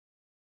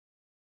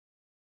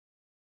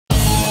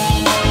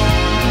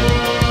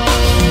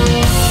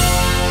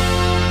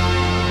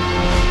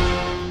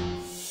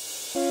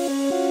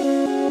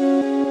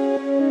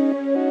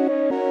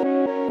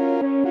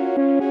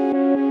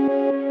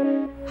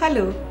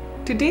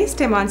Today's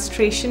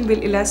demonstration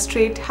will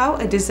illustrate how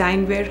a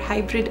DesignWare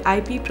hybrid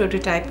IP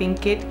prototyping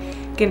kit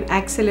can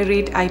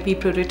accelerate IP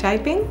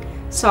prototyping,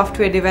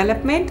 software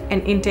development,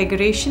 and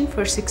integration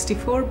for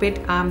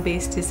 64-bit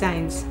ARM-based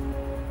designs.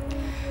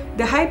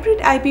 The hybrid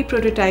IP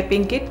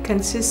prototyping kit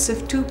consists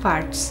of two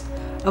parts,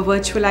 a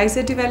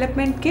virtualizer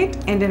development kit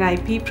and an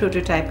IP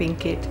prototyping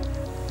kit.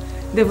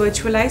 The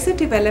virtualizer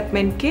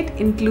development kit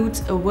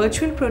includes a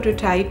virtual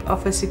prototype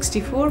of a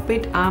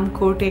 64-bit ARM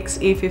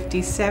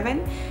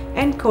Cortex-A57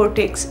 and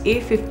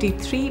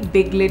Cortex-A53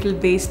 big.LITTLE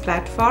based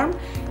platform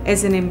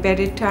as an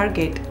embedded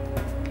target.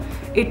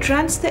 It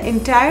runs the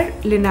entire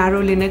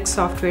Linaro Linux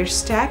software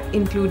stack,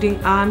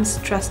 including ARM's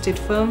trusted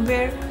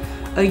firmware,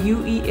 a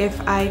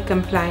UEFI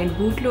compliant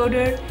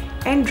bootloader,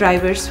 and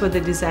drivers for the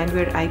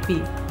DesignWare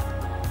IP.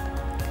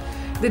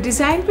 The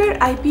DesignWare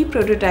IP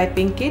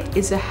prototyping kit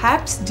is a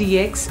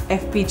HAPS-DX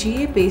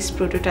FPGA-based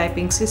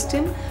prototyping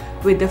system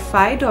with a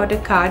PHY daughter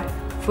card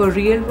for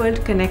real-world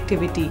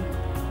connectivity.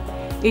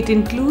 It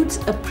includes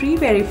a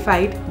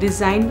pre-verified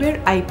DesignWare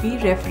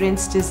IP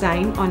reference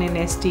design on an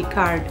SD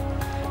card.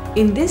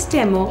 In this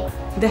demo,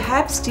 the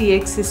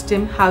HAPS-DX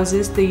system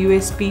houses the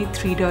USB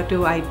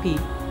 3.0 IP.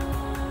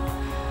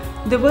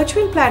 The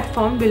virtual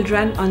platform will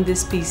run on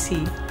this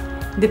PC.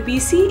 The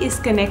PC is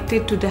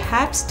connected to the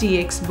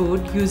HAPS-DX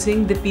board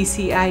using the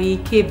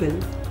PCIe cable.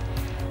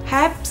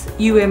 HAPS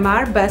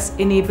UMR bus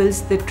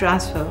enables the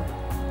transfer.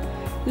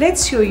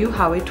 Let's show you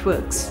how it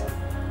works.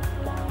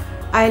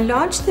 I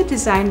launch the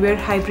DesignWare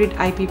hybrid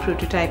IP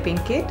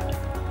prototyping kit.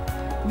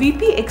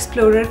 VP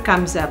Explorer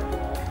comes up.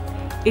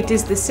 It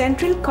is the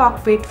central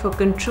cockpit for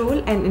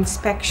control and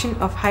inspection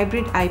of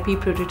hybrid IP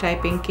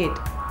prototyping kit.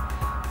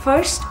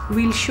 First,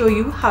 we'll show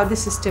you how the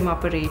system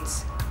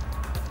operates.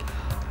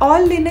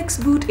 All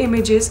Linux boot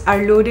images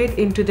are loaded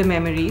into the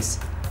memories.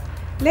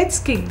 Let's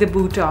kick the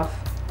boot off.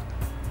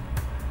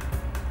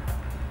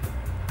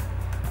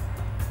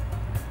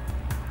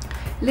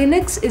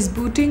 Linux is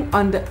booting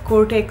on the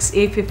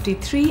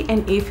Cortex-A53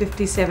 and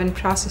A57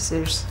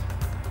 processors.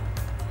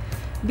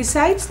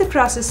 Besides the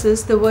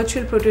processors, the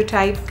virtual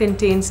prototype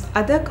contains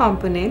other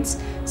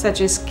components such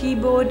as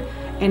keyboard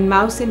and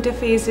mouse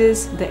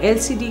interfaces, the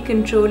LCD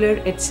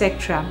controller,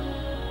 etc.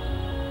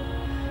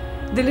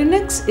 The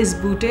Linux is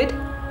booted.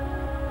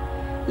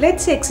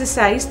 Let's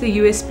exercise the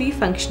USB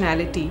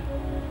functionality.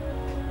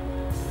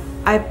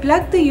 I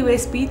plug the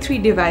USB 3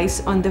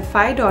 device on the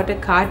PHY daughter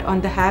card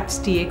on the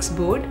HAPS-DX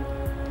board.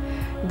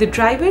 The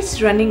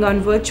drivers running on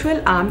virtual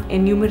ARM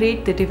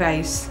enumerate the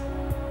device.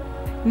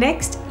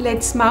 Next,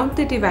 let's mount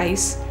the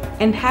device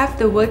and have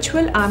the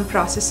virtual ARM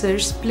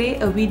processors play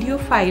a video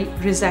file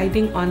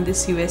residing on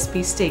this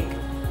USB stick.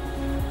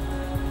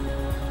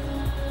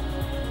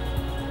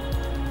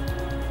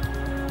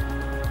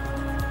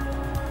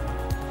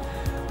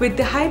 With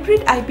the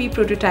hybrid IP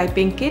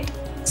prototyping kit,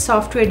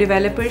 software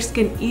developers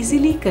can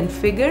easily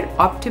configure,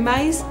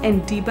 optimize,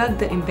 and debug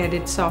the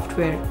embedded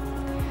software.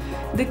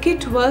 The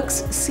kit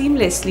works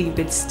seamlessly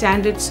with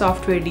standard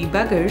software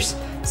debuggers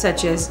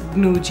such as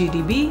GNU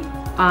GDB,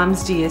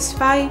 ARM's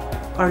DS5,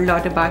 or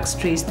Lauterbach's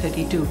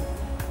Trace32.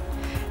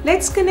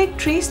 Let's connect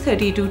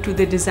Trace32 to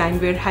the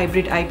DesignWare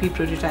hybrid IP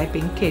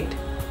prototyping kit.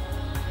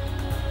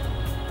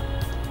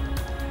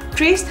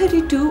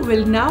 Trace32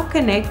 will now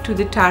connect to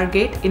the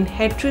target in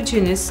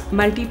heterogeneous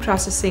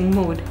multiprocessing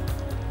mode.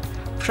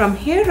 From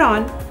here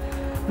on,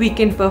 we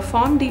can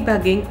perform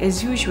debugging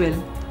as usual.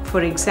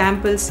 For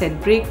example, set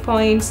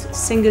breakpoints,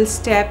 single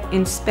step,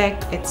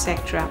 inspect,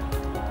 etc.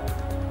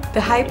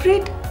 The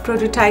hybrid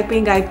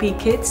prototyping IP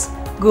kits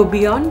go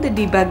beyond the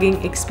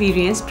debugging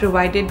experience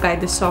provided by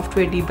the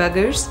software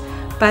debuggers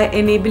by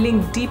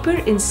enabling deeper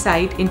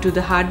insight into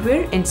the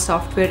hardware and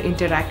software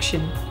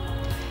interaction.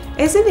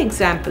 As an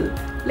example,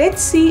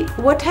 let's see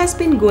what has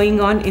been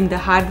going on in the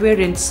hardware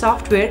and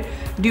software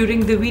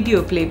during the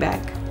video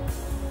playback.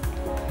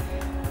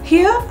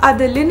 Here are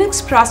the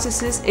Linux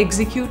processes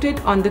executed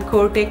on the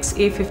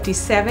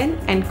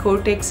Cortex-A57 and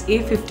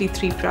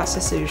Cortex-A53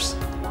 processors.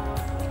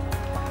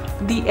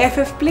 The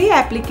FFplay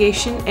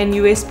application and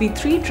USB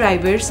 3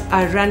 drivers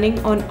are running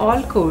on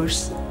all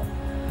cores.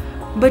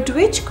 But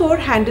which core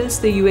handles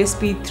the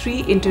USB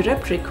 3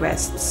 interrupt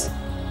requests?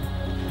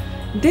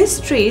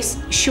 This trace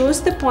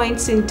shows the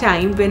points in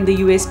time when the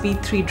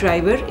USB 3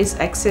 driver is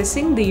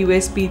accessing the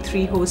USB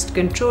 3 host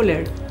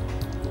controller.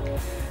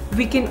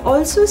 We can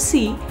also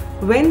see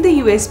when the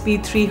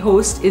USB 3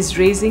 host is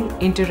raising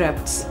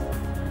interrupts.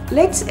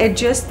 Let's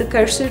adjust the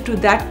cursor to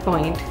that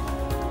point.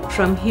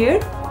 From here,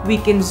 we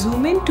can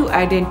zoom in to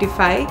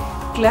identify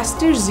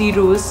cluster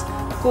 0's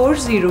core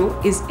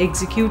 0 is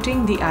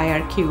executing the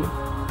IRQ.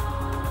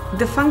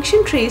 The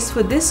function trace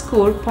for this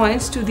core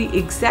points to the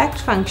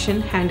exact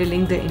function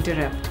handling the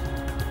interrupt.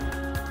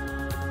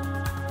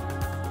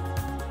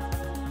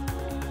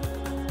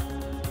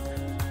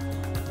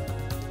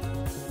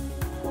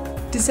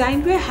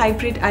 DesignWare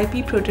hybrid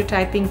IP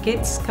prototyping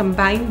kits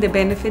combine the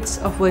benefits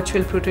of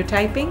virtual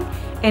prototyping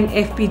and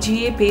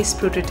FPGA-based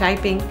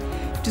prototyping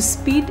to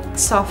speed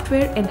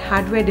software and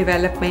hardware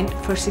development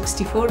for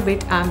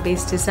 64-bit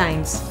ARM-based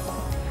designs.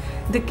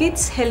 The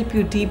kits help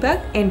you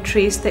debug and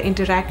trace the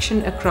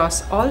interaction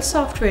across all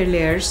software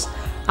layers,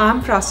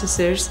 ARM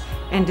processors,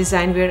 and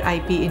DesignWare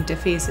IP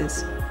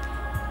interfaces.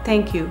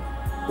 Thank you.